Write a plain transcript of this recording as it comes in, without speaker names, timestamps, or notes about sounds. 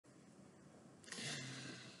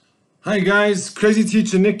Hi guys, Crazy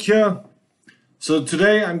Teacher Nick here. So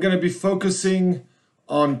today I'm going to be focusing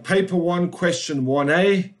on paper 1, question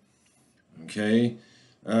 1A. Okay,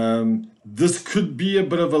 this could be a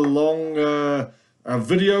bit of a long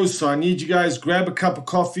video, so I need you guys grab a cup of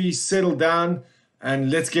coffee, settle down, and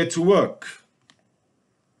let's get to work.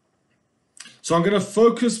 So I'm going to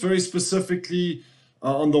focus very specifically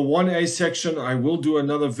on the 1A section. I will do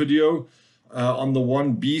another video on the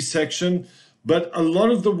 1B section. But a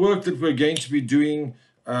lot of the work that we're going to be doing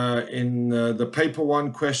in the paper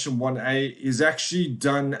 1, question 1A is actually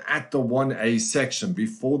done at the 1A section,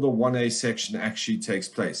 before the 1A section actually takes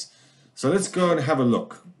place. So let's go and have a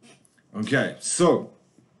look. Okay, so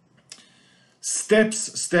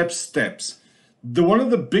steps. One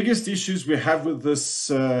of the biggest issues we have with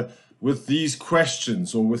this, with these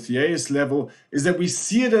questions or with the AS level is that we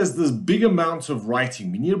see it as this big amount of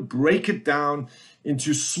writing. We need to break it down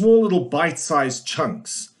into small little bite-sized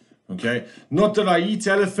chunks. Okay, not that I eat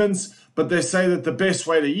elephants, but they say that the best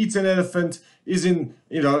way to eat an elephant is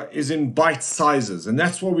in bite sizes, and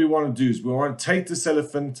that's what we want to do. Is we want to take this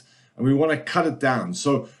elephant and we want to cut it down.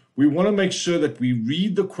 So we want to make sure that we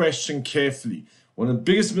read the question carefully. One of the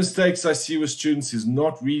biggest mistakes I see with students is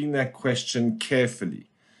not reading that question carefully.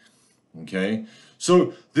 Okay,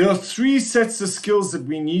 so there are 3 sets of skills that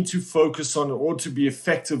we need to focus on in order to be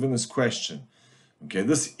effective in this question. Okay,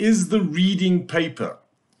 this is the reading paper.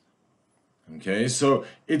 Okay, so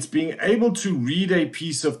it's being able to read a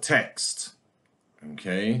piece of text.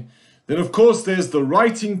 Okay, then of course there's the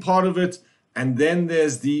writing part of it, and then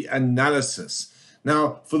there's the analysis.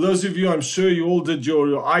 Now, for those of you, I'm sure you all did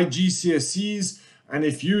your IGCSEs, and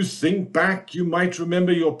if you think back, you might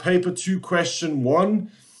remember your paper 2, question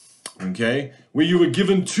 1. Okay, where you were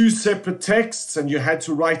given 2 separate texts and you had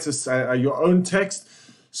to write your own text.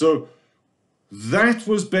 So that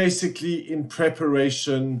was basically in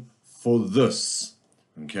preparation for this.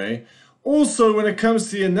 Okay. Also, when it comes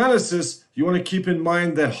to the analysis, you want to keep in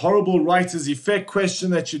mind that horrible writer's effect question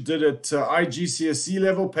that you did at IGCSE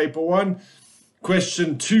level, paper 1,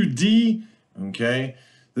 question 2D. Okay.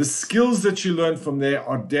 The skills that you learn from there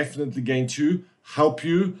are definitely going to help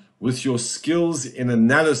you with your skills in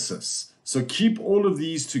analysis. So keep all of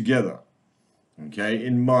these together, okay,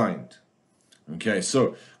 in mind. Okay,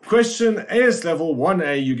 so question AS level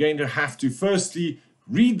 1A, you're going to have to firstly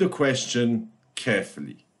read the question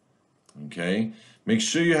carefully. Okay, make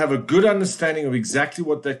sure you have a good understanding of exactly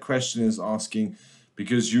what that question is asking,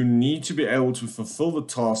 because you need to be able to fulfill the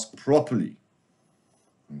task properly.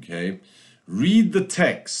 Okay, read the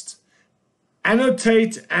text,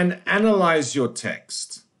 annotate and analyze your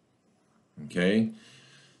text. Okay,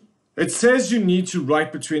 it says you need to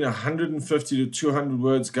write between 150 to 200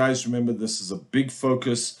 words. Guys, remember, this is a big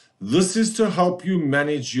focus. This is to help you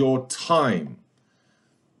manage your time.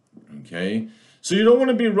 Okay, so you don't want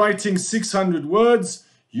to be writing 600 words.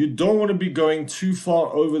 You don't want to be going too far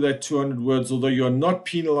over that 200 words, although you're not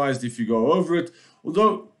penalized if you go over it.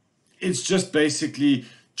 Although it's just basically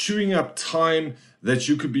chewing up time that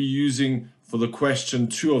you could be using for the question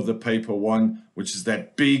 2 of the paper 1, which is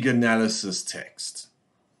that big analysis text.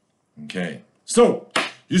 Okay, so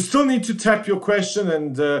you still need to tap your question,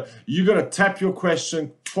 and you're going to tap your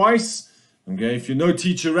question twice. Okay, if you know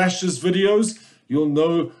Teacher Rash's videos, you'll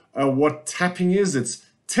know what tapping is. It's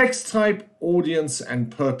text type, audience,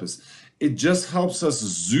 and purpose. It just helps us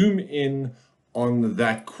zoom in on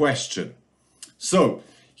that question. So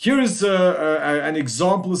here is an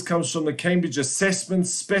example. This comes from the Cambridge Assessment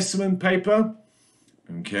Specimen paper.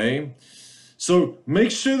 Okay, so make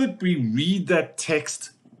sure that we read that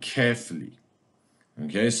text carefully.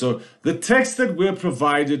 Okay, so the text that we're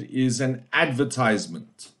provided is an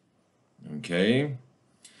advertisement. Okay,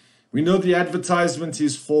 we know the advertisement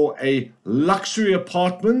is for a luxury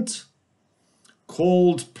apartment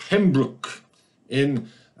called Pembroke in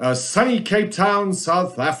sunny Cape Town,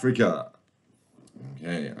 South Africa.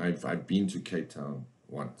 Okay, I've been to Cape Town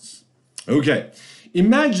once. Okay,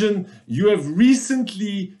 imagine you have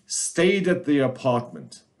recently stayed at the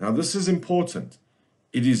apartment. Now this is important.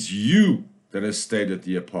 It is you that has stayed at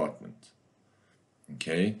the apartment.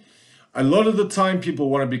 Okay, a lot of the time people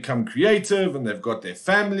want to become creative and they've got their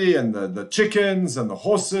family and the chickens and the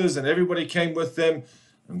horses and everybody came with them.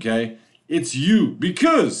 Okay, it's you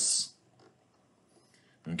because,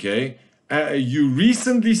 okay, you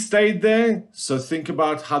recently stayed there, so think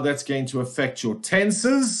about how that's going to affect your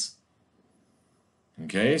tenses.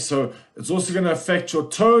 Okay, so it's also going to affect your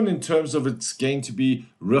tone in terms of it's going to be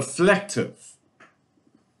reflective.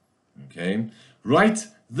 Okay, write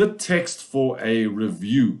the text for a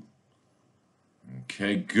review.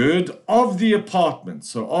 Okay, good. Of the apartment,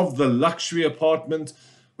 so of the luxury apartment,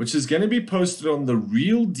 which is going to be posted on the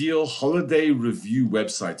Real Deal Holiday Review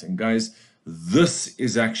website. And guys, this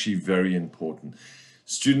is actually very important.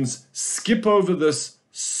 Students skip over this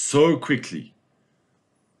so quickly.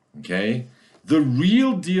 Okay, the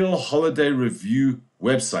Real Deal Holiday Review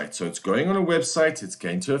website. So it's going on a website. It's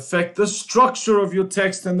going to affect the structure of your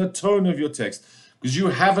text and the tone of your text because you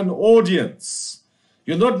have an audience.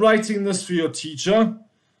 You're not writing this for your teacher.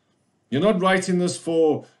 You're not writing this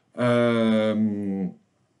for,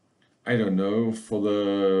 I don't know, for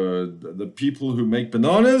the people who make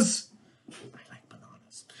bananas. I like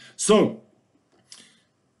bananas. So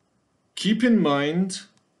keep in mind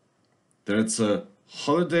that it's a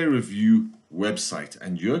holiday review website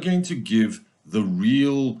and you're going to give the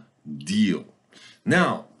real deal.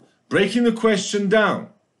 Now, breaking the question down.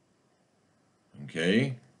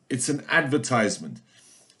 Okay, it's an advertisement.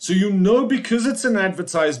 So you know because it's an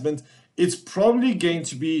advertisement, it's probably going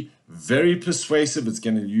to be very persuasive. It's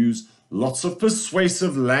going to use lots of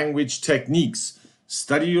persuasive language techniques.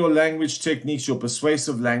 Study your language techniques, your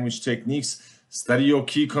persuasive language techniques. Study your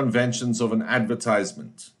key conventions of an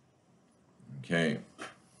advertisement. Okay,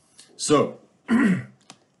 so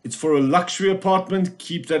it's for a luxury apartment.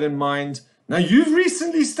 Keep that in mind. Now, you've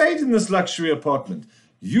recently stayed in this luxury apartment.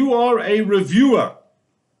 You are a reviewer.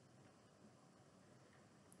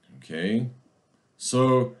 Okay,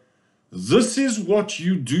 so this is what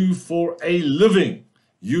you do for a living.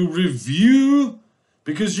 You review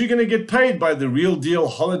because you're going to get paid by the Real Deal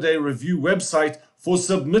Holiday Review website for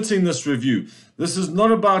submitting this review. This is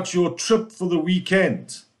not about your trip for the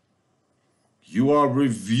weekend. You are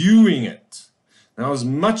reviewing it. Now, a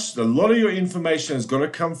lot of your information has got to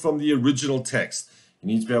come from the original text. You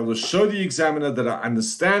need to be able to show the examiner that I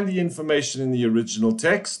understand the information in the original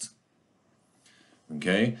text.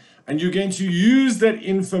 Okay, and you're going to use that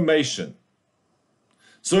information.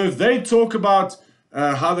 So if they talk about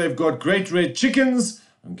how they've got great red chickens,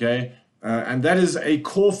 okay, and that is a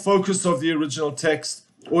core focus of the original text,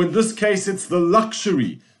 or in this case, it's the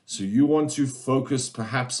luxury. So you want to focus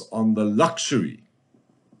perhaps on the luxury.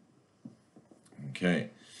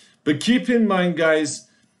 Okay, but keep in mind, guys,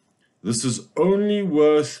 this is only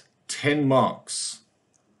worth 10 marks.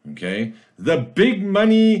 Okay, the big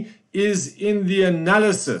money is in the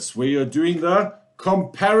analysis where you're doing the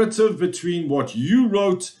comparative between what you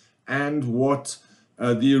wrote and what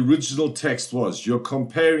the original text was. You're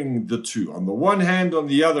comparing the two on the one hand, on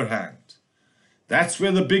the other hand. That's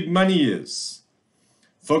where the big money is.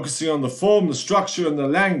 Focusing on the form, the structure, and the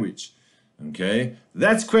language. Okay,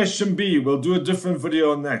 that's question B. We'll do a different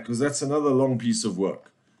video on that because that's another long piece of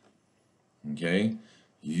work. Okay,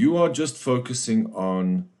 you are just focusing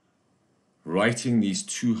on writing these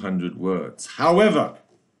 200 words. However,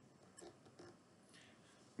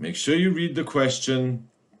 make sure you read the question.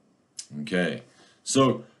 Okay,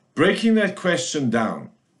 so breaking that question down,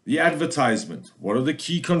 the advertisement, what are the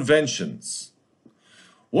key conventions?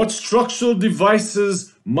 What structural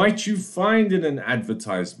devices might you find in an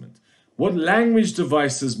advertisement? What language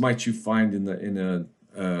devices might you find in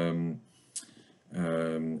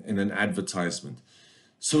an advertisement?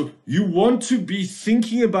 So you want to be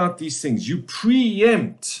thinking about these things. You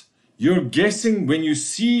preempt. You're guessing when you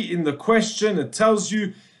see in the question, it tells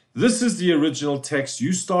you this is the original text.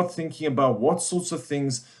 You start thinking about what sorts of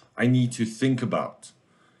things I need to think about.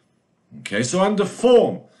 Okay, so under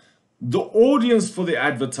form, the audience for the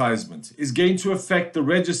advertisement is going to affect the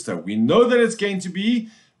register. We know that it's going to be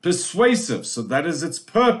persuasive, so that is its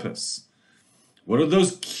purpose. What are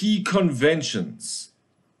those key conventions?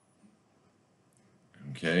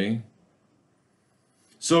 Okay,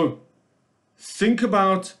 so think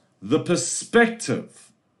about the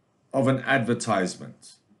perspective of an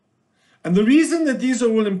advertisement. And the reason that these are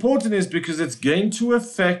all important is because it's going to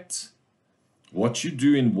affect what you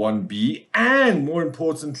do in 1B and, more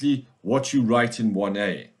importantly, what you write in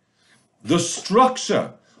 1A. The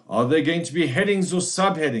structure, are there going to be headings or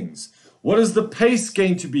subheadings? What is the pace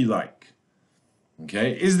going to be like?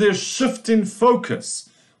 Okay, is there a shift in focus?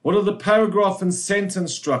 What are the paragraph and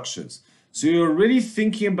sentence structures? So you're already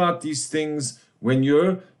thinking about these things when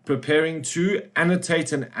you're preparing to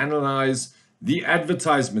annotate and analyze the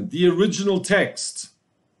advertisement, the original text.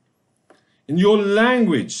 In your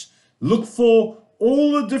language, look for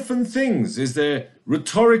all the different things. Is there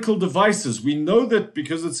rhetorical devices? We know that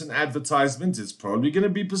because it's an advertisement, it's probably going to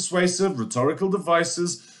be persuasive. Rhetorical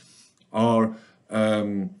devices are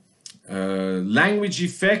language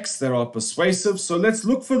effects that are persuasive. So let's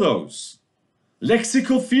look for those.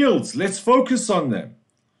 Lexical fields, let's focus on them.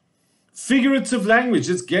 Figurative language,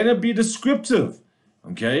 it's going to be descriptive.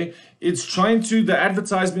 Okay, the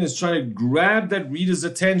advertisement is trying to grab that reader's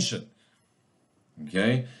attention.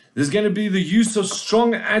 Okay, there's going to be the use of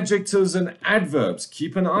strong adjectives and adverbs.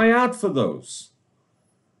 Keep an eye out for those.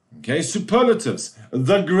 Okay, superlatives,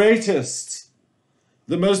 the greatest,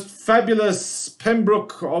 the most fabulous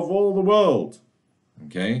Pembroke of all the world.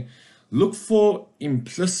 Okay, look for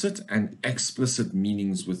implicit and explicit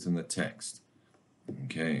meanings within the text.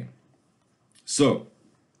 Okay, so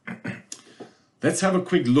let's have a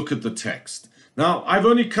quick look at the text. Now, I've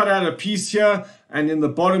only cut out a piece here, and in the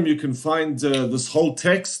bottom you can find this whole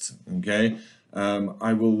text. Okay,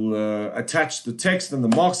 I will attach the text and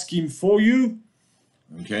the mark scheme for you.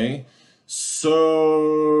 Okay,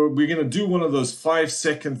 so we're going to do one of those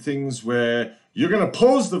 5-second things where you're going to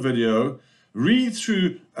pause the video, read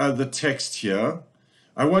through the text here.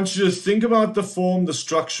 I want you to think about the form, the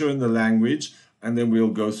structure, and the language, and then we'll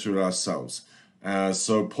go through it ourselves.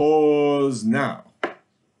 So pause now. I'm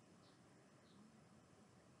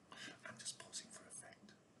just pausing for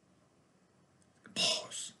effect.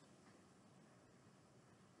 Pause.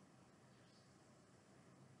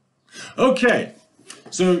 Okay.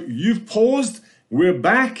 So you've paused, we're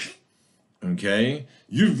back, okay?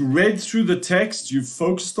 You've read through the text, you've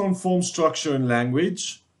focused on form, structure, and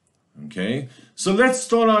language, okay? So let's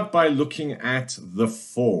start out by looking at the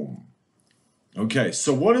form. Okay,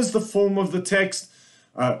 so what is the form of the text?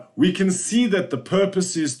 We can see that the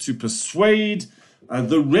purpose is to persuade,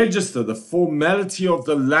 the register, the formality of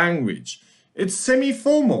the language. It's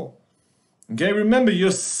semi-formal, okay? Remember,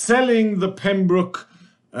 you're selling the Pembroke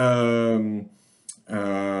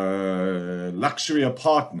luxury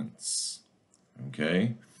apartments.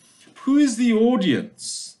 Okay, who is the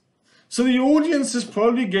audience? So the audience is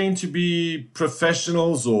probably going to be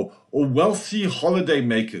professionals or wealthy holiday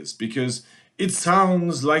makers, because it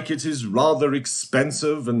sounds like it is rather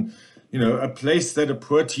expensive and, you know, a place that a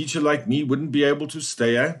poor teacher like me wouldn't be able to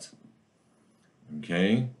stay at.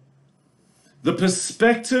 Okay, the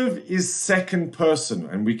perspective is second person,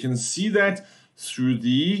 and we can see that through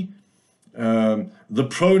the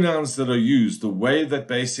pronouns that are used, the way that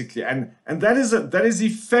basically, and that is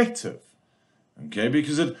effective, okay,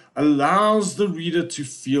 because it allows the reader to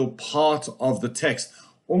feel part of the text,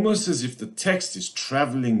 almost as if the text is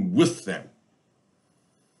traveling with them.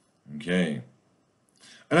 Okay,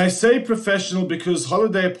 and I say professional because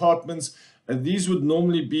holiday apartments, these would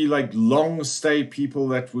normally be like long stay people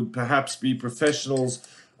that would perhaps be professionals,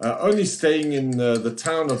 only staying in the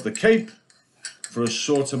town of the Cape for a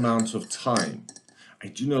short amount of time. I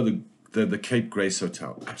do know the Cape Grace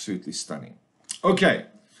Hotel, absolutely stunning. Okay,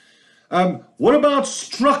 what about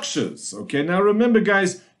structures? Okay, now remember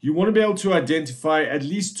guys, you want to be able to identify at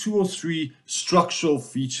least 2 or 3 structural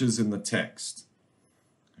features in the text.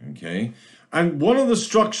 Okay, and one of the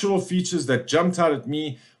structural features that jumped out at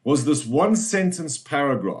me was this 1-sentence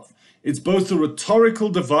paragraph. It's both a rhetorical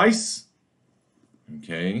device,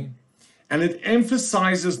 okay, and it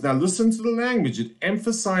emphasizes, now listen to the language, it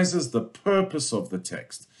emphasizes the purpose of the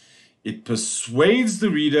text. It persuades the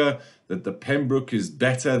reader that the Pembroke is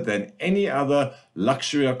better than any other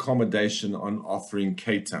luxury accommodation on offer in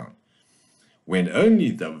Cape Town, when only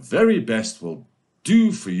the very best will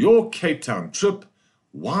do for your Cape Town trip.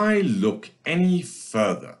 Why look any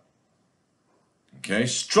further? Okay,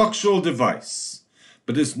 structural device.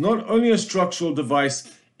 But it's not only a structural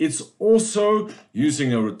device, it's also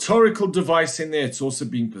using a rhetorical device in there. It's also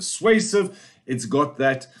being persuasive. It's got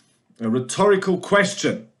that rhetorical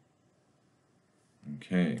question.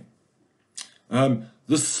 Okay.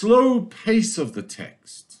 The slow pace of the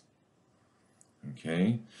text.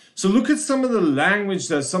 Okay. So look at some of the language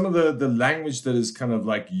that the language that is kind of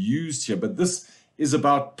like used here. But this is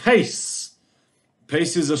about pace.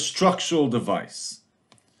 Pace is a structural device.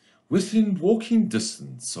 Within walking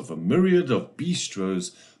distance of a myriad of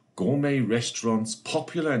bistros, gourmet restaurants,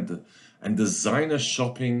 popular and designer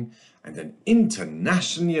shopping, and an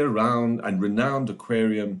internationally renowned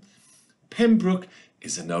aquarium, Pembroke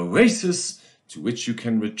is an oasis to which you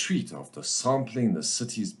can retreat after sampling the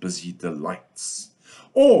city's busy delights.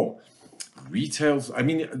 Or retail, I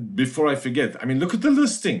mean, before I forget, I mean, look at the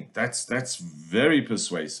listing. That's very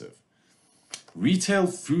persuasive. Retail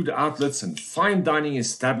food outlets and fine dining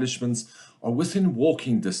establishments are within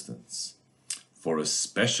walking distance. For a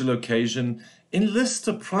special occasion, enlist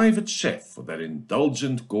a private chef for that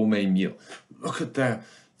indulgent gourmet meal. Look at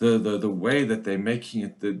the way that they're making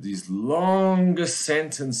it, these longer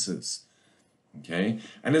sentences, okay?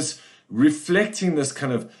 And it's reflecting this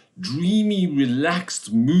kind of dreamy,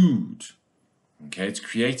 relaxed mood, okay? It's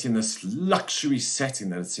creating this luxury setting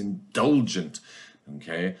that it's indulgent,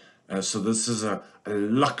 okay? So this is a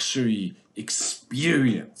luxury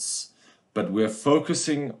experience, but we're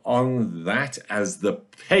focusing on that as the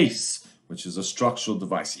pace which is a structural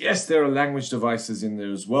device. Yes, there are language devices in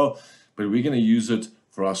there as well, but we're going to use it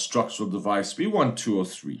for our structural device. We want 2 or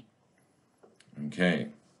 3. Okay.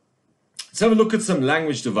 Let's have a look at some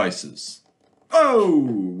language devices. Oh,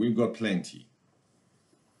 we've got plenty.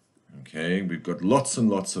 Okay, we've got lots and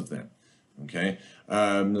lots of them. Okay,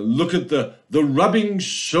 look at the rubbing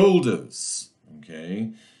shoulders.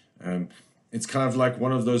 Okay, it's kind of like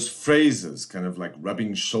one of those phrases, kind of like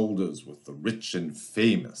rubbing shoulders with the rich and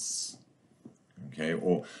famous. Okay,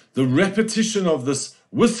 or the repetition of this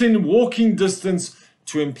within walking distance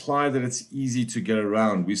to imply that it's easy to get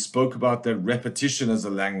around. We spoke about that repetition as a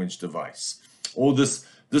language device. Or this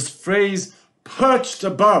phrase perched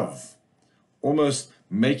above, almost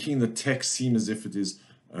making the text seem as if it is,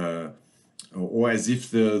 or as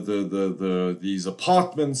if these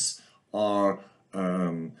apartments are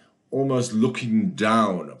almost looking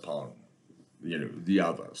down upon, the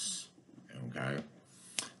others. Okay.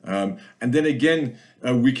 And then again,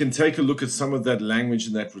 we can take a look at some of that language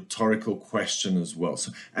in that rhetorical question as well.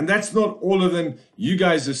 So, and that's not all of them. You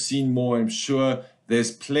guys have seen more, I'm sure.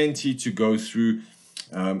 There's plenty to go through.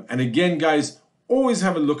 And again, guys, always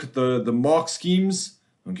have a look at the mark schemes,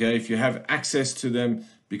 okay, if you have access to them,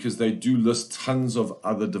 because they do list tons of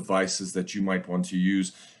other devices that you might want to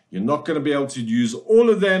use. You're not going to be able to use all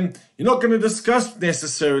of them. You're not going to discuss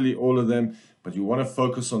necessarily all of them, but you want to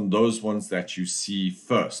focus on those ones that you see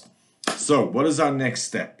first. So what is our next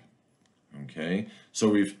step? Okay, so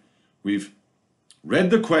we've read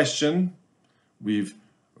the question, we've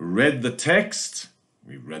read the text,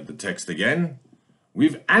 we've read the text again,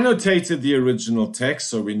 we've annotated the original text,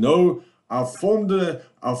 so we know our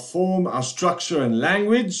form, our structure and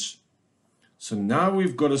language. So now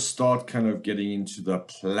we've got to start kind of getting into the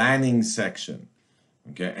planning section.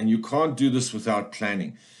 Okay, and you can't do this without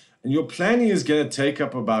planning. And your planning is going to take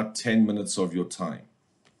up about 10 minutes of your time.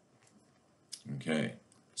 Okay,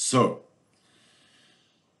 so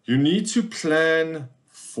you need to plan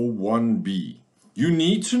for 1B. You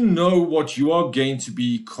need to know what you are going to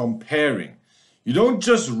be comparing. You don't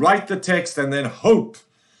just write the text and then hope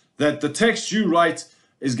that the text you write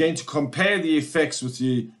is going to compare the effects with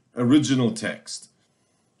the original text.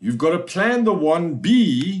 You've got to plan the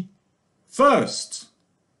 1B first.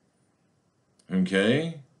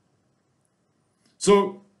 Okay?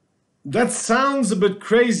 So that sounds a bit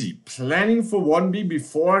crazy. Planning for 1B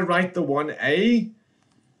before I write the 1A?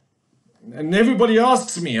 And everybody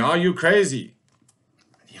asks me, are you crazy?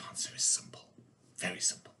 The answer is simple. Very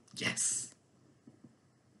simple. Yes.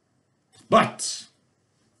 But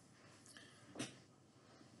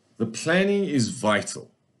the planning is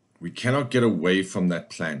vital. We cannot get away from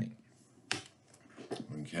that planning.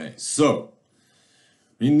 Okay, so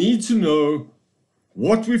we need to know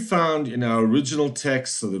what we found in our original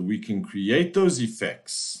text so that we can create those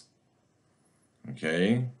effects.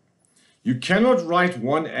 Okay, you cannot write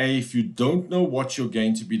 1A if you don't know what you're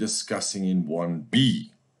going to be discussing in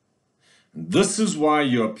 1B. And this is why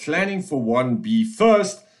you're planning for 1B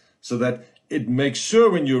first, so that it makes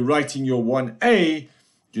sure when you're writing your 1A,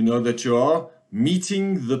 you know that you are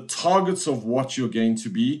meeting the targets of what you're going to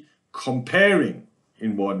be comparing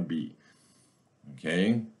in 1B.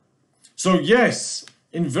 Okay? So yes,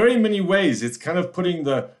 in very many ways, it's kind of putting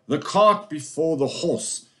the cart before the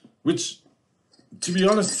horse, which, to be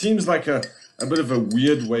honest, seems like a bit of a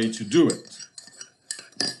weird way to do it.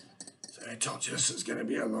 So I told you this is going to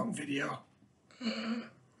be a long video.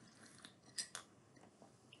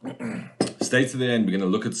 Stay to the end. We're going to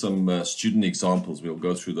look at some student examples. We'll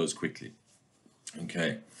go through those quickly.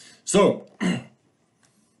 Okay, so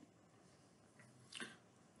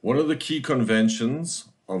what are the key conventions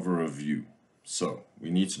of a review? So we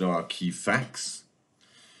need to know our key facts.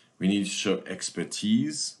 We need to show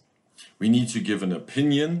expertise. We need to give an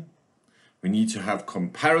opinion. We need to have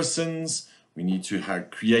comparisons. We need to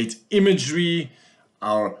create imagery.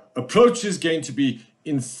 Our approach is going to be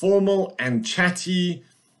informal and chatty.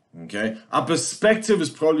 Okay, our perspective is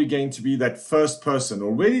probably going to be that first person.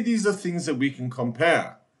 Already these are things that we can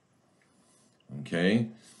compare. Okay,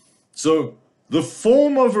 so the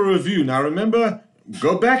form of a review. Now remember,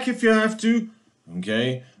 go back if you have to.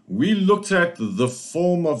 Okay, we looked at the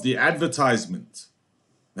form of the advertisement.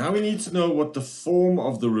 Now we need to know what the form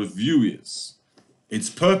of the review is. Its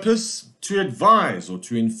purpose: to advise or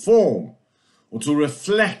to inform or to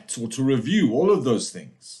reflect or to review, all of those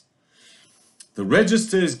things. The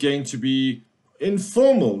register is going to be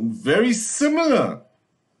informal, very similar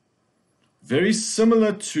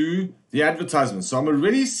to the advertisement. So I'm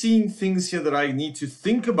already seeing things here that I need to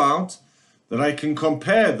think about, that I can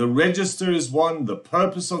compare. The register is one, the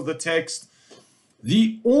purpose of the text,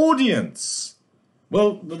 the audience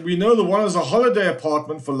Well, we know the one is a holiday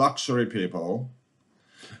apartment for luxury people.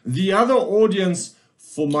 The other audience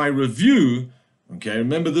for my review, okay,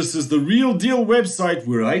 remember this is the Real Deal website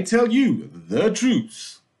where I tell you the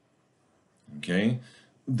truth. Okay,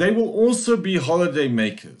 they will also be holiday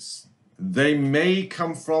makers. They may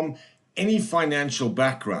come from any financial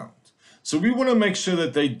background. So we want to make sure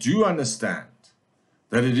that they do understand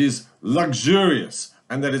that it is luxurious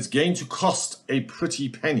and that it's going to cost a pretty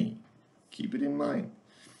penny. Keep it in mind.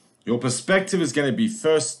 Your perspective is going to be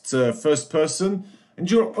first person, and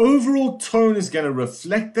your overall tone is going to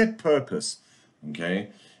reflect that purpose.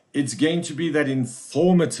 Okay, it's going to be that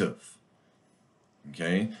informative.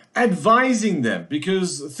 Okay, advising them,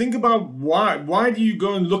 because think about why do you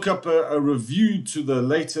go and look up a review to the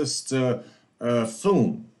latest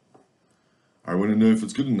film? I want to know if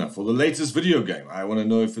it's good enough. Or the latest video game. I want to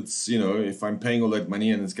know if it's, you know, if I'm paying all that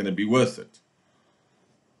money and it's going to be worth it.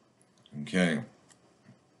 Okay.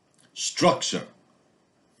 Structure.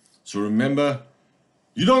 So remember,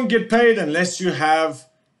 you don't get paid unless you have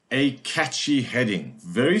a catchy heading.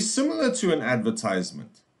 Very similar to an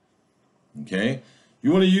advertisement. Okay.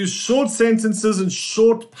 You want to use short sentences and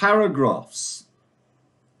short paragraphs.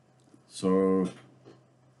 So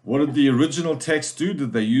what did the original text do?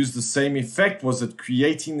 Did they use the same effect? Was it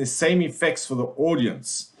creating the same effects for the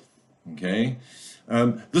audience? Okay.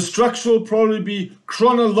 The structure will probably be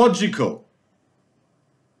chronological.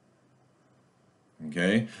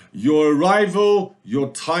 Okay. Your arrival, your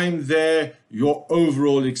time there, your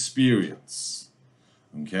overall experience.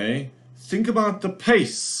 Okay. Think about the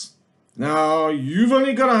pace. Now, you've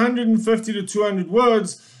only got 150 to 200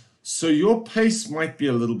 words, so your pace might be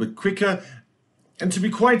a little bit quicker. And to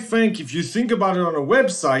be quite frank, if you think about it on a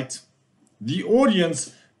website, the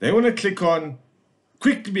audience, they want to click on,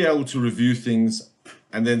 quickly be able to review things,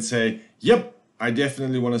 and then say, yep, I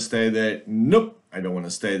definitely want to stay there. Nope, I don't want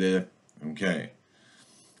to stay there. Okay.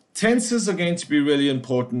 Tenses are going to be really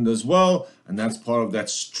important as well, and that's part of that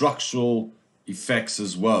structural effects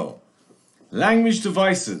as well. Language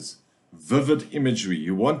devices, vivid imagery.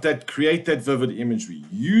 You want that, create that vivid imagery.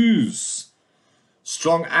 Use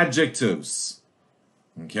strong adjectives.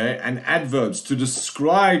 Okay, and adverbs to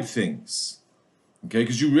describe things. Okay,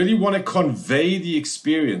 because you really want to convey the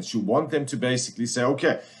experience. You want them to basically say,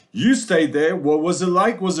 okay, you stayed there. What was it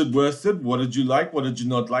like? Was it worth it? What did you like? What did you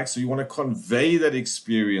not like? So you want to convey that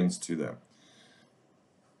experience to them.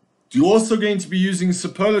 You're also going to be using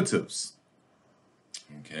superlatives.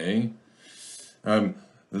 Okay.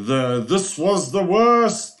 This was the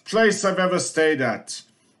worst place I've ever stayed at.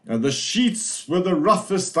 The sheets were the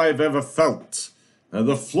roughest I've ever felt.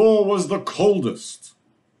 The floor was the coldest.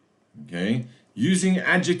 Okay, using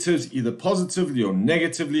adjectives either positively or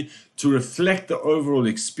negatively to reflect the overall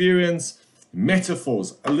experience.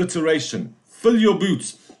 Metaphors, alliteration, fill your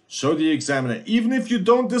boots, show the examiner, even if you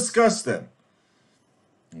don't discuss them.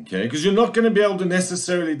 Okay, because you're not going to be able to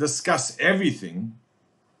necessarily discuss everything.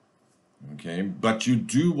 Okay, but you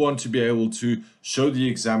do want to be able to show the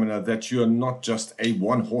examiner that you are not just a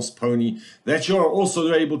one-horse pony, that you are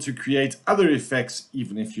also able to create other effects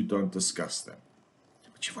even if you don't discuss them.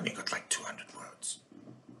 But you've only got like 200 words.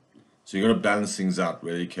 So you've got to balance things out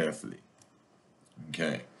really carefully.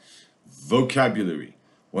 Okay, vocabulary.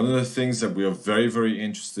 One of the things that we are very, very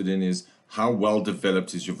interested in is how well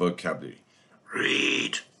developed is your vocabulary.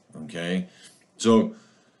 Read. Okay, so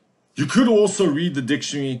you could also read the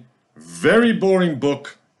dictionary. Very boring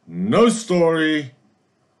book, no story.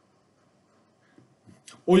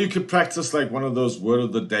 Or you could practice like one of those word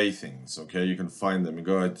of the day things, okay? You can find them and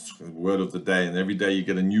go at word of the day, and every day you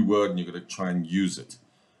get a new word and you're going to try and use it.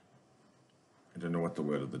 I don't know what the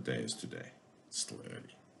word of the day is today. It's still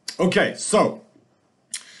early. Okay, so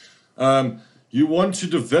you want to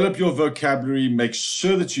develop your vocabulary, make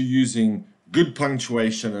sure that you're using good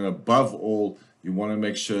punctuation, and above all, you want to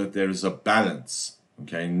make sure that there is a balance.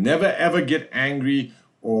 Okay, never ever get angry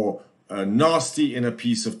or nasty in a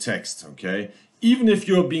piece of text, okay? Even if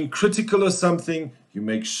you're being critical of something, you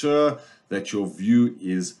make sure that your view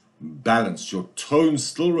is balanced. Your tone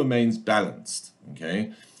still remains balanced,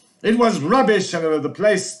 okay? It was rubbish and the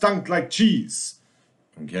place stunk like cheese,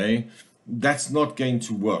 okay? That's not going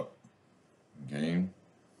to work, okay?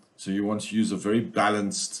 So you want to use a very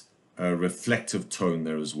balanced, reflective tone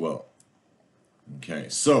there as well. Okay,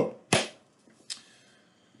 so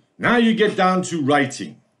now you get down to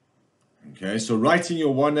writing. Okay, so writing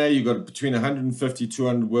your 1A, you got between 150,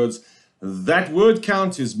 200 words. That word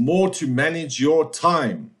count is more to manage your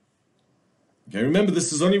time. Okay, remember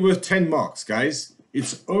this is only worth 10 marks, guys.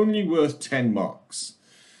 It's only worth 10 marks.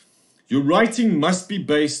 Your writing must be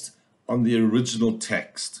based on the original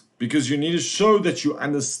text. because you need to show that you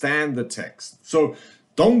understand the text. So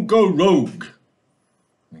don't go rogue.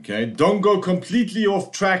 Okay, don't go completely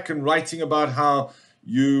off track and writing about how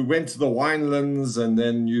you went to the winelands and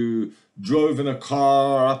then you drove in a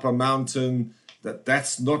car up a mountain.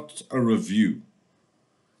 That's not a review.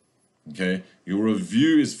 Okay, your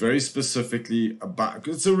review is very specifically about,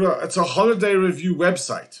 it's a holiday review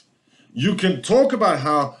website. You can talk about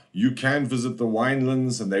how you can visit the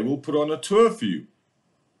winelands and they will put on a tour for you.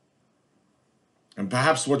 And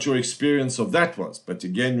perhaps what your experience of that was. But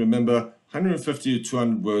again, remember, 150 to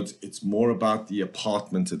 200 words, it's more about the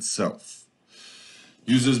apartment itself.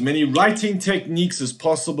 Use as many writing techniques as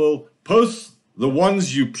possible, both the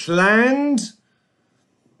ones you planned,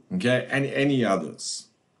 okay, and any others.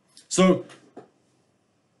 So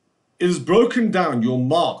it is broken down, your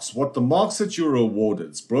marks, the marks that you're awarded,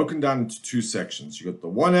 it's broken down into two sections. You got the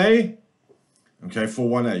 1A, okay, for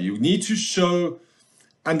 1A. You need to show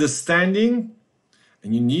understanding,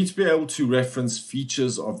 and you need to be able to reference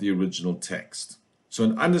features of the original text. So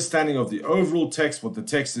an understanding of the overall text, what the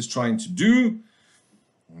text is trying to do,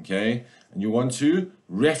 okay, and you want to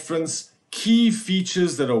reference key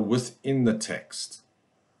features that are within the text,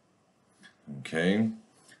 okay.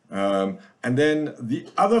 And then the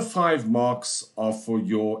other 5 marks are for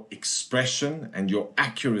your expression and your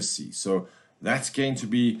accuracy. So that's going to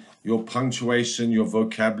be your punctuation, your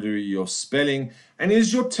vocabulary, your spelling, and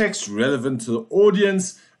is your text relevant to the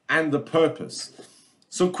audience and the purpose?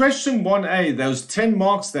 So question 1A, those 10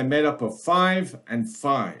 marks, they're made up of 5 and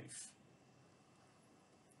 5.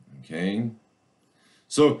 Okay.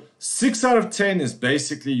 So 6 out of 10 is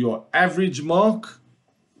basically your average mark.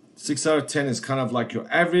 6 out of 10 is kind of like your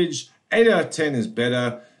average. 8 out of 10 is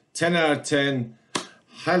better. 10 out of 10,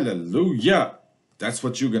 hallelujah. That's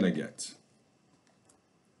what you're going to get.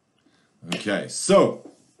 Okay,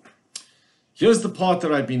 so here's the part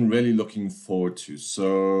that I've been really looking forward to.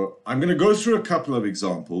 So I'm going to go through a couple of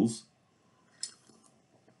examples.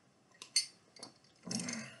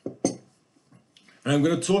 And I'm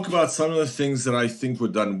going to talk about some of the things that I think were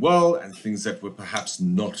done well and things that were perhaps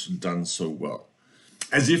not done so well.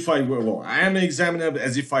 As if I were, well, I am an examiner, but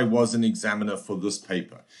as if I was an examiner for this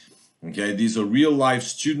paper. Okay, these are real life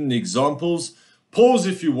student examples. Pause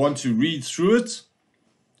if you want to read through it.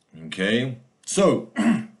 Okay, so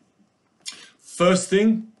first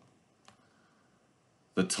thing,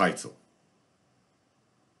 the title.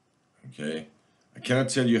 Okay, I cannot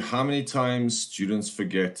tell you how many times students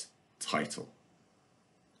forget title.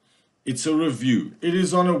 It's a review. It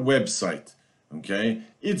is on a website. Okay,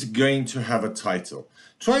 it's going to have a title.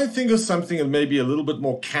 Try and think of something that may be a little bit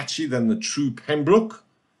more catchy than the True Pembroke.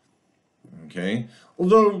 Okay,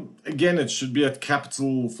 although again it should be at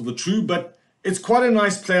capital for the True, but it's quite a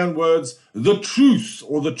nice play on words. The Truth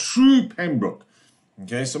or the True Pembroke.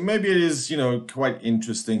 Okay, so maybe it is, you know, quite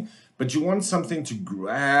interesting, but you want something to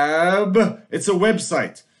grab. It's a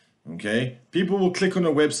website. Okay, people will click on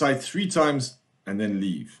a website 3 times and then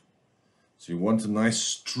leave. So you want a nice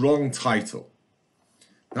strong title.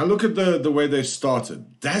 Now look at the way they've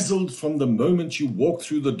started. Dazzled from the moment you walk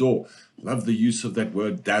through the door. Love the use of that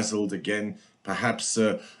word dazzled again. Perhaps,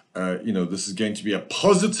 you know, this is going to be a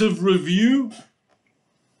positive review.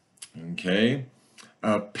 Okay.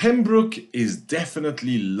 Pembroke is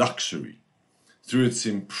definitely luxury. Through its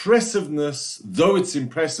impressiveness, though its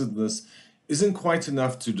impressiveness isn't quite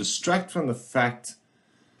enough to distract from the fact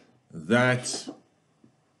that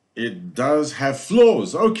it does have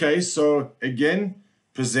flaws. Okay, so again,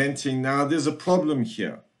 presenting now, there's a problem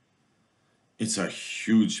here. It's a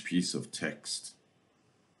huge piece of text.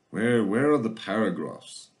 Where are the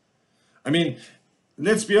paragraphs? I mean,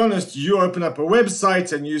 let's be honest, you open up a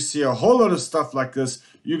website and you see a whole lot of stuff like this,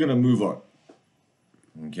 you're going to move on.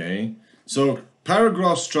 Okay, so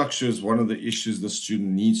paragraph structure is one of the issues the student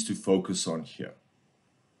needs to focus on here.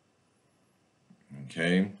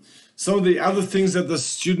 Okay, some of the other things that the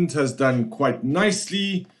student has done quite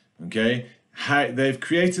nicely, okay, they've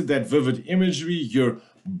created that vivid imagery. You're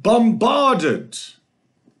bombarded,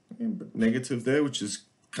 but negative there, which is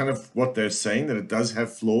kind of what they're saying, that it does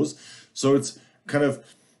have flaws. So it's kind of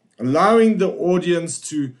allowing the audience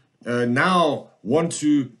to now want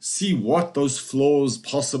to see what those flaws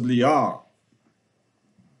possibly are.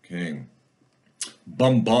 Okay,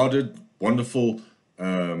 bombarded, wonderful.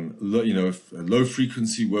 You know, a low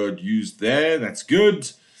frequency word used there, that's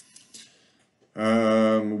good.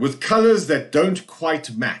 With colors that don't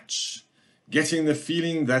quite match, getting the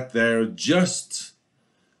feeling that they're just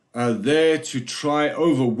there to try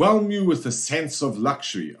overwhelm you with a sense of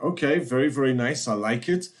luxury. Okay, very, very nice, I like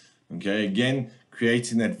it. Okay, again,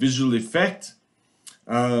 creating that visual effect.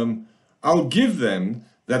 I'll give them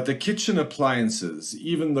that the kitchen appliances,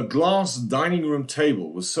 even the glass dining room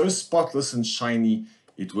table, was so spotless and shiny,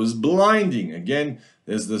 it was blinding. Again,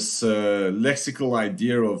 there's this lexical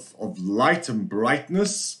idea of light and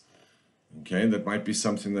brightness. Okay, that might be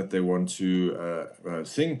something that they want to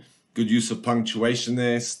think. Good use of punctuation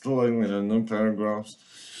there. Still, no paragraphs.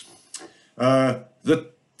 The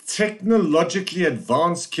technologically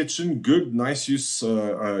advanced kitchen. Good, nice use.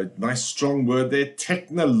 Nice strong word there.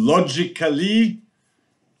 Technologically,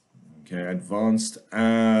 okay, advanced.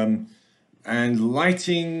 And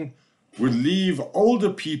lighting would leave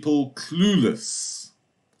older people clueless.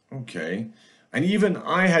 Okay, and even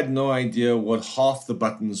I had no idea what half the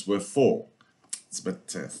buttons were for. It's a bit,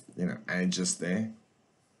 ageist there.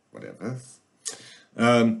 Whatever.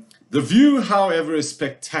 The view, however, is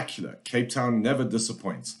spectacular. Cape Town never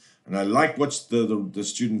disappoints. And I like what the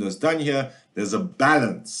student has done here. There's a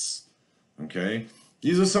balance. Okay.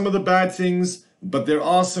 These are some of the bad things, but there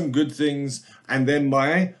are some good things. And then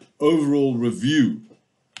my overall review.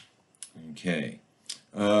 Okay.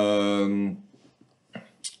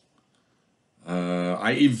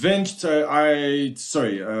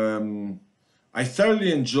 I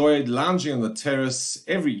thoroughly enjoyed lounging on the terrace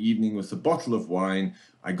every evening with a bottle of wine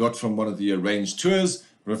I got from one of the arranged tours.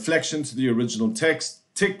 Reflection to the original text.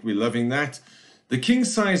 Tick, we're loving that. The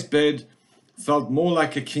king-size bed felt more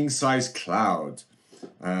like a king-size cloud.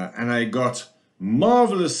 And I got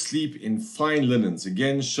marvelous sleep in fine linens.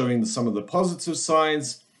 Again, showing some of the positive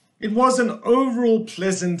sides. It was an overall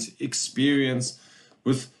pleasant experience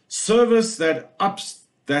with service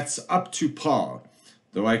that's up to par.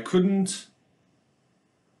 Though I couldn't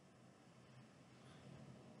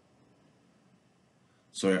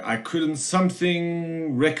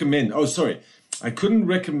recommend. I couldn't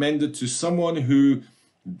recommend it to someone who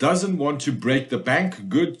doesn't want to break the bank.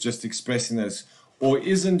 Good, just expressing this, or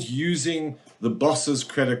isn't using the boss's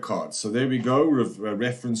credit card. So there we go, a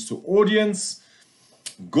reference to audience.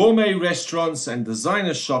 Gourmet restaurants and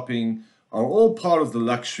designer shopping are all part of the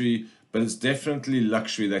luxury, but it's definitely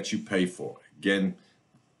luxury that you pay for. Again,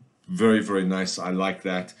 very, very nice. I like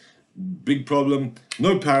that. Big problem,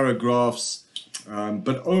 no paragraphs.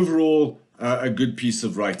 But overall, a good piece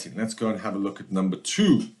of writing. Let's go and have a look at number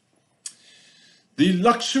 2. The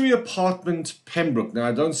luxury apartment Pembroke. Now,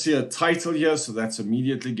 I don't see a title here, so that's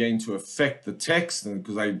immediately going to affect the text, and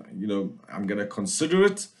because I'm going to consider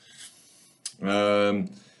it.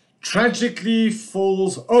 Tragically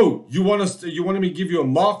falls. Oh, you wanted me to give you a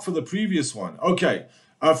mark for the previous one? Okay,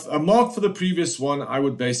 a mark for the previous one. I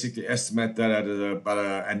would basically estimate that at about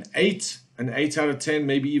an 8 out of 10,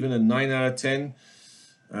 maybe even a 9 out of 10.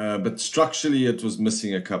 But structurally, it was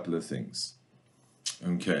missing a couple of things.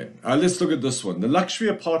 Okay, let's look at this one. The luxury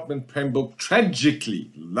apartment Pembroke,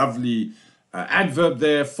 tragically, lovely adverb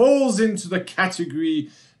there, falls into the category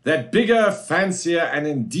that bigger, fancier, and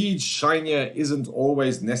indeed shinier isn't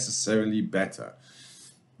always necessarily better.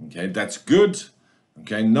 Okay, that's good.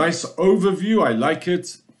 Okay, nice overview. I like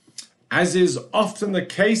it. As is often the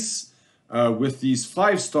case with these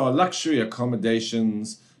 5-star luxury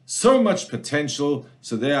accommodations, so much potential.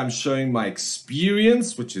 So there I'm showing my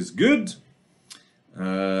experience, which is good.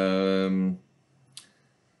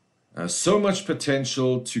 So much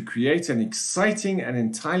potential to create an exciting and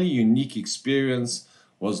entirely unique experience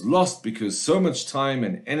was lost because so much time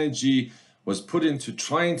and energy was put into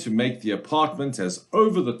trying to make the apartment as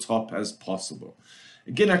over the top as possible.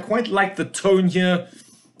 Again, I quite like the tone here.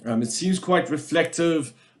 It seems quite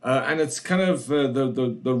reflective, and it's kind of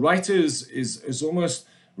the writer is almost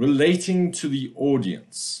relating to the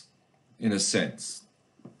audience in a sense.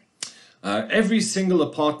 Every single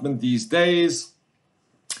apartment these days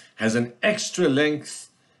has an extra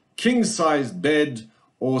length king-sized bed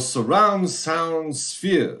or surround sound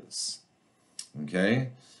spheres. Okay,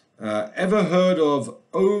 ever heard of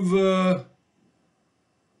overkill?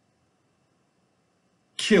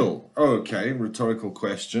 Okay, rhetorical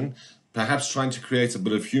question. Perhaps trying to create a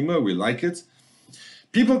bit of humor. We like it.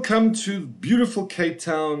 People come to beautiful Cape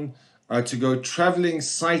Town to go traveling,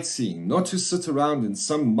 sightseeing, not to sit around in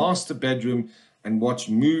some master bedroom and watch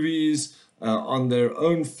movies on their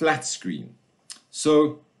own flat screen.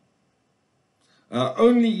 So,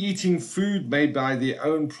 only eating food made by their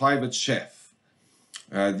own private chef.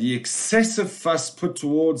 The excessive fuss put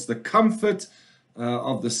towards the comfort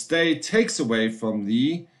of the stay takes away from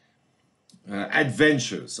the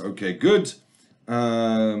adventures. Okay, good.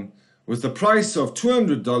 With the price of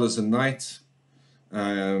 $200 a night,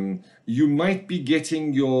 you might be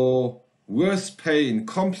getting your worth pay in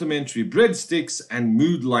complimentary breadsticks and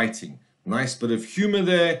mood lighting. Nice bit of humor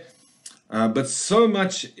there, but so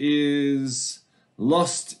much is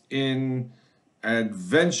lost in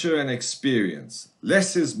adventure and experience.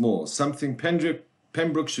 Less is more, something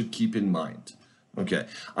Pembroke should keep in mind. Okay,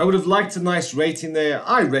 I would have liked a nice rating there.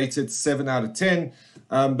 I rated 7 out of 10,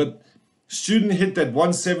 but student hit that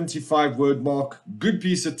 175 word mark. Good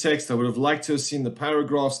piece of text. I would have liked to have seen the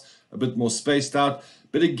paragraphs a bit more spaced out.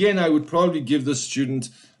 But again, I would probably give the student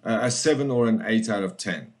a 7 or an 8 out of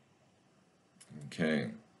 10. Okay.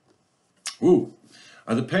 Ooh,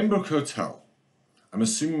 the Pembroke Hotel. I'm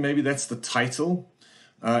assuming maybe that's the title.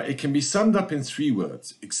 It can be summed up in 3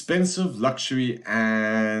 words: expensive, luxury,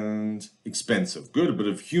 and expensive. Good, a bit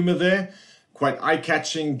of humor there. Quite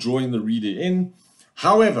eye-catching, drawing the reader in.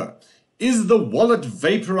 However, is the wallet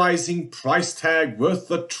vaporizing price tag worth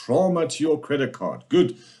the trauma to your credit card?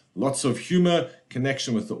 Good, lots of humor,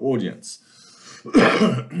 connection with the audience.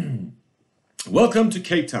 Welcome to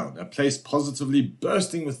Cape Town, a place positively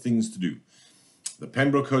bursting with things to do. The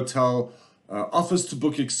Pembroke Hotel offers to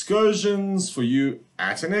book excursions for you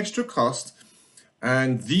at an extra cost,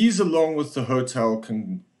 and these along with the hotel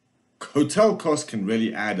cost can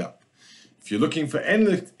really add up. If you're looking for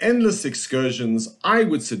endless excursions, I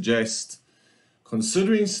would suggest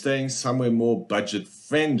considering staying somewhere more budget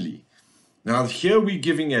friendly. Now here we're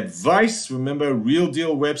giving advice. Remember, Real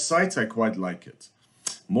Deal website, I quite like it.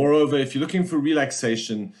 Moreover, if you're looking for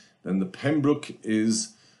relaxation, then the Pembroke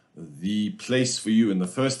is the place for you. And the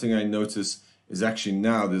first thing I notice is actually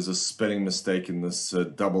now there's a spelling mistake in this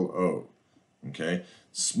double O. Okay,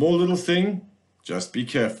 small little thing, just be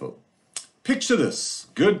careful. Picture this: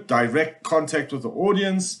 good direct contact with the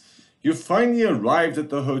audience. You finally arrived at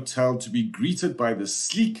the hotel to be greeted by the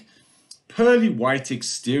sleek, pearly white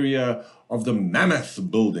exterior of the mammoth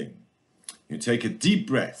building. You take a deep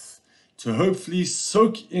breath to hopefully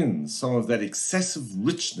soak in some of that excessive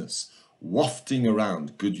richness wafting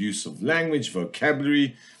around. Good use of language,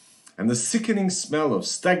 vocabulary, and the sickening smell of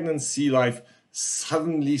stagnant sea life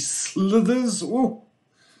suddenly slithers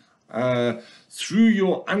through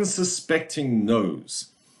your unsuspecting nose.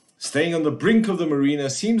 Staying on the brink of the marina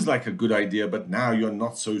seems like a good idea, but now you're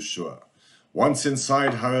not so sure. Once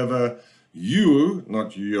inside, however, you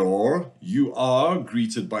are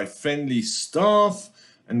greeted by friendly staff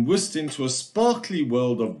and whisked into a sparkly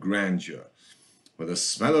world of grandeur, where the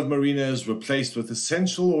smell of marina is replaced with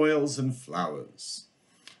essential oils and flowers.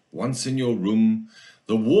 Once in your room,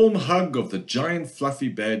 the warm hug of the giant fluffy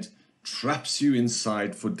bed traps you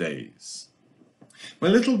inside for days. My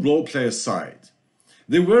little roleplay aside,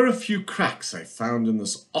 there were a few cracks I found in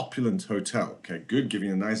this opulent hotel. Okay, good,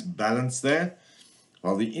 giving a nice balance there.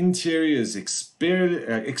 While the interior is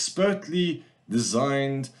expertly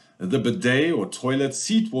designed, the bidet or toilet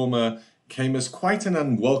seat warmer came as quite an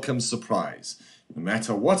unwelcome surprise. No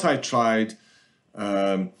matter what I tried,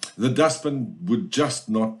 the dustbin would just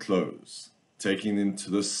not close. Taking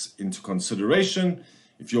into consideration,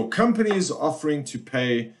 if your company is offering to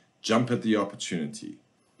pay, jump at the opportunity.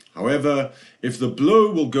 However, if the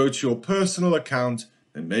blow will go to your personal account,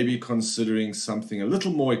 then maybe considering something a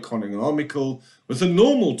little more economical with a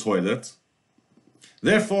normal toilet.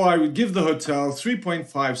 Therefore, I would give the hotel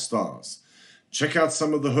 3.5 stars. Check out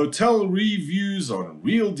some of the hotel reviews on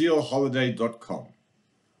realdealholiday.com.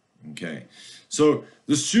 Okay, so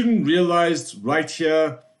the student realized right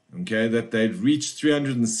here, okay, that they'd reached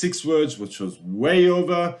 306 words, which was way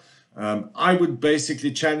over. I would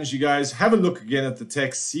basically challenge you guys, have a look again at the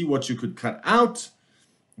text, see what you could cut out.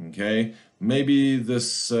 Okay, maybe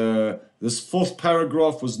this fourth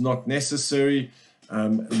paragraph was not necessary.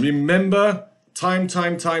 Remember, time.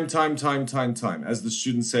 As the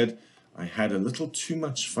student said, I had a little too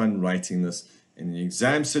much fun writing this in the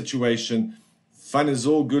exam situation. Fun is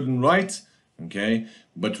all good and right, okay?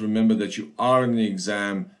 But remember that you are in the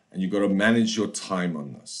exam and you've got to manage your time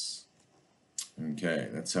on this. Okay,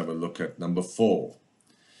 let's have a look at number 4.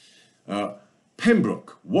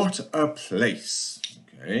 Pembroke, what a place.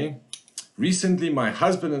 Okay. Recently, my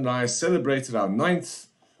husband and I celebrated our 9th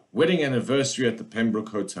wedding anniversary at the Pembroke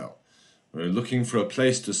Hotel. We were looking for a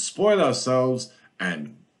place to spoil ourselves,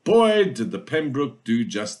 and boy, did the Pembroke do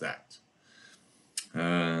just that.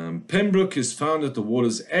 Pembroke is found at the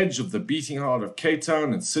water's edge of the beating heart of Cape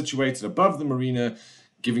Town and situated above the marina,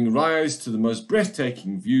 giving rise to the most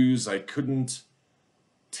breathtaking views I couldn't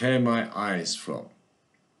tear my eyes from.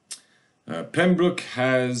 Pembroke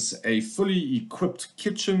has a fully equipped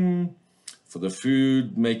kitchen for the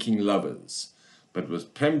food-making lovers. But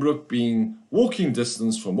with Pembroke being walking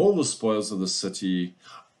distance from all the spoils of the city,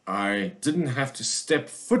 I didn't have to step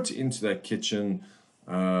foot into that kitchen.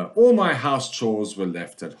 All my house chores were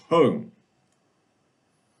left at home.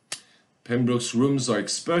 Pembroke's rooms are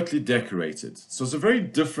expertly decorated, so it's a very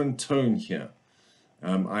different tone here.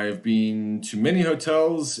 I've been to many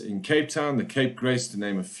hotels in Cape Town, the Cape Grace to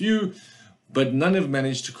name a few, but none have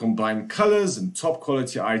managed to combine colors and top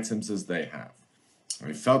quality items as they have.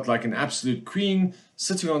 I felt like an absolute queen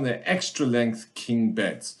sitting on their extra length king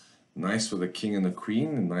beds. Nice for the king and the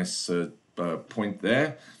queen, a nice point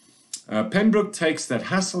there. Pembroke takes that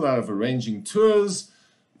hassle out of arranging tours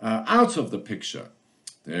out of the picture.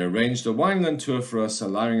 They arranged a Wineland tour for us,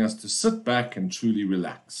 allowing us to sit back and truly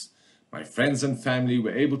relax. My friends and family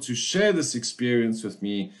were able to share this experience with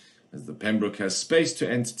me, as the Pembroke has space to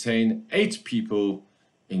entertain 8 people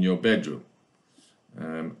in your bedroom.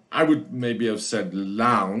 I would maybe have said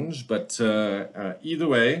lounge, but either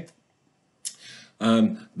way,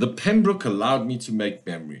 the Pembroke allowed me to make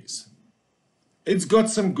memories. It's got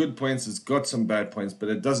some good points, it's got some bad points, but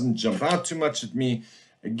it doesn't jump out too much at me.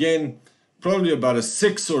 Again, probably about a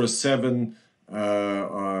 6 or a 7,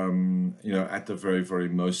 at the very, very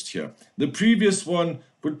most here. The previous one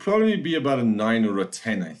would probably be about a 9 or a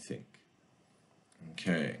 10, I think.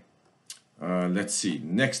 Okay, let's see.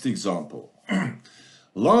 Next example.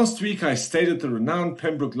 Last week, I stayed at the renowned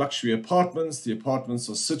Pembroke Luxury Apartments. The apartments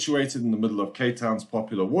are situated in the middle of Cape Town's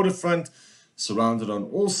popular waterfront, surrounded on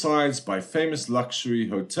all sides by famous luxury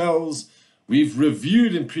hotels. We've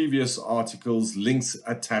reviewed in previous articles, links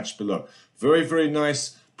attached below. Very, very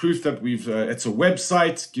nice proof that it's a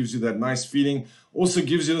website, gives you that nice feeling. Also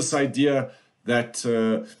gives you this idea that,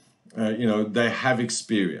 they have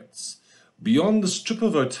experience. Beyond the strip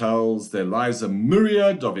of hotels, there lies a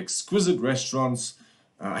myriad of exquisite restaurants.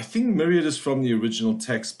 I think myriad is from the original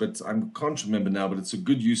text, but I can't remember now, but it's a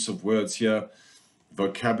good use of words here.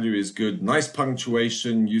 Vocabulary is good. Nice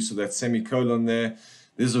punctuation, use of that semicolon there.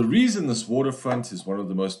 There's a reason this waterfront is one of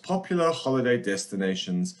the most popular holiday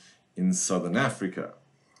destinations in Southern Africa.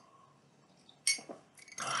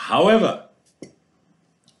 However,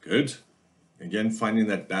 good. Again, finding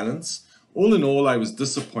that balance. All in all, I was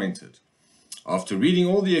disappointed. After reading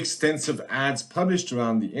all the extensive ads published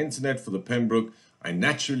around the internet for the Pembroke, I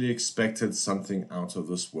naturally expected something out of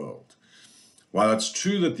this world. While it's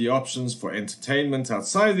true that the options for entertainment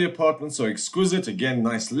outside the apartments are exquisite, again,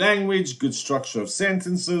 nice language, good structure of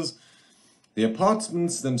sentences, the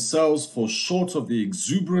apartments themselves fall short of the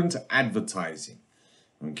exuberant advertising.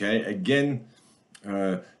 Okay, again,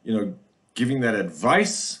 giving that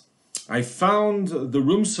advice, I found the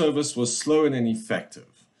room service was slow and ineffective.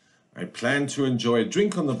 I planned to enjoy a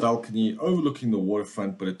drink on the balcony overlooking the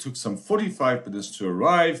waterfront, but it took some 45 minutes to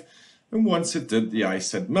arrive, and once it did, the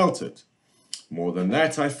ice had melted. More than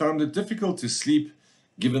that, I found it difficult to sleep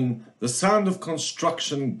given the sound of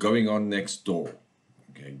construction going on next door.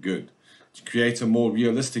 Okay, good. To create a more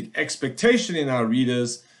realistic expectation in our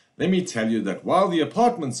readers, let me tell you that while the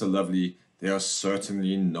apartments are lovely, they are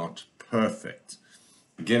certainly not perfect.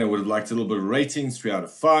 Again, I would have liked a little bit of rating, 3 out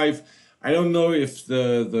of 5. I don't know if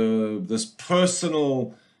this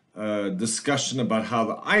personal discussion about how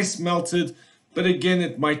the ice melted, but again,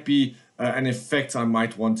 it might be an effect I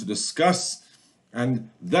might want to discuss. And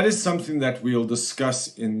that is something that we'll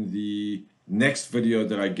discuss in the next video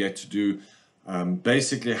that I get to do.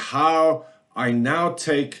 Basically, how I now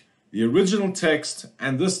take the original text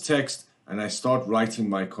and this text and I start writing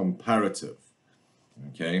my comparative.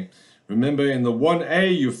 Okay. Remember, in the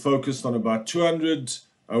 1A, you focused on about 200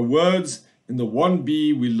 words. In the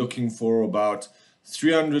 1B, we're looking for about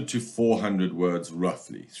 300 to 400 words,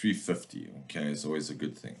 roughly. 350, okay, is always a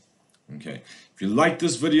good thing. Okay, if you like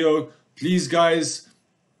this video, please, guys,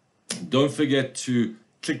 don't forget to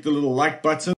click the little like button.